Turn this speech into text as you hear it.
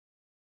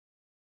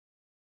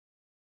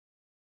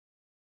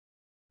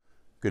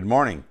Good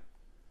morning.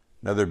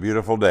 Another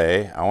beautiful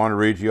day. I want to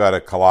read to you out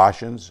of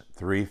Colossians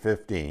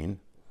 3:15.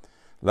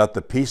 Let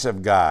the peace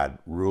of God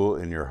rule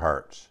in your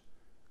hearts.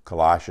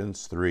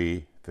 Colossians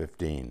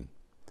 3:15.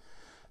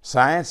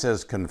 Science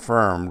has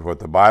confirmed what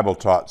the Bible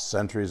taught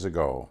centuries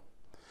ago.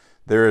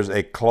 There is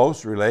a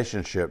close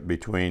relationship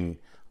between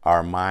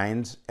our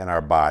minds and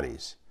our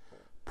bodies.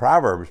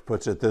 Proverbs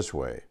puts it this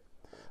way: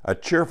 a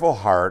cheerful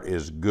heart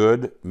is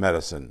good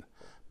medicine,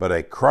 but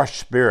a crushed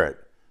spirit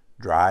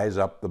dries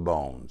up the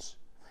bones.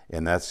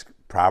 And that's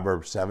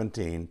Proverbs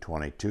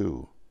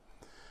 17:22.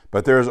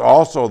 But there is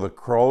also the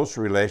close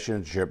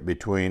relationship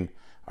between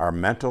our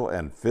mental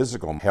and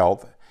physical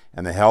health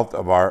and the health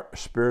of our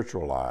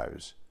spiritual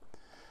lives.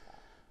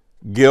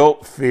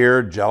 Guilt,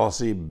 fear,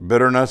 jealousy,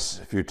 bitterness,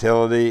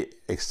 futility,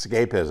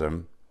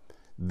 escapism,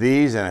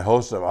 these and a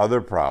host of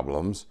other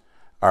problems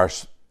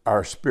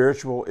are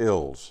spiritual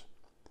ills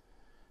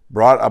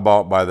brought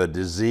about by the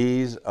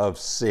disease of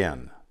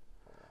sin.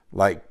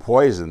 Like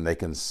poison, they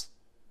can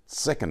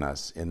sicken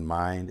us in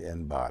mind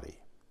and body.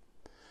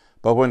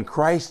 But when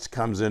Christ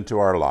comes into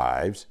our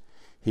lives,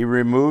 he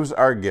removes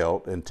our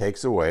guilt and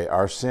takes away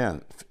our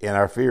sin and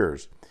our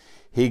fears.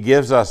 He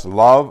gives us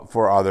love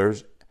for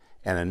others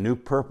and a new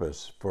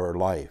purpose for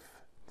life.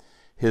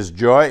 His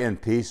joy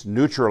and peace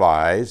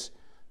neutralize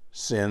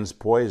sin's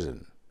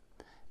poison,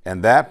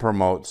 and that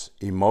promotes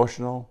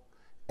emotional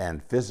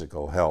and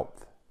physical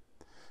health.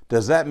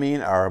 Does that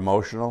mean our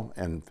emotional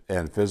and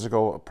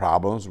physical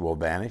problems will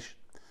vanish?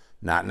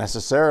 Not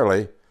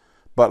necessarily,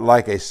 but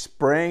like a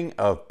spring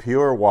of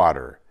pure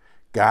water,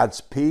 God's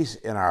peace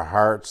in our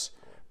hearts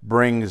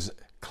brings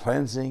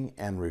cleansing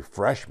and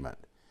refreshment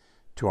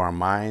to our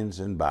minds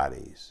and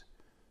bodies.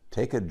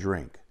 Take a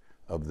drink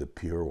of the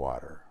pure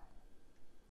water.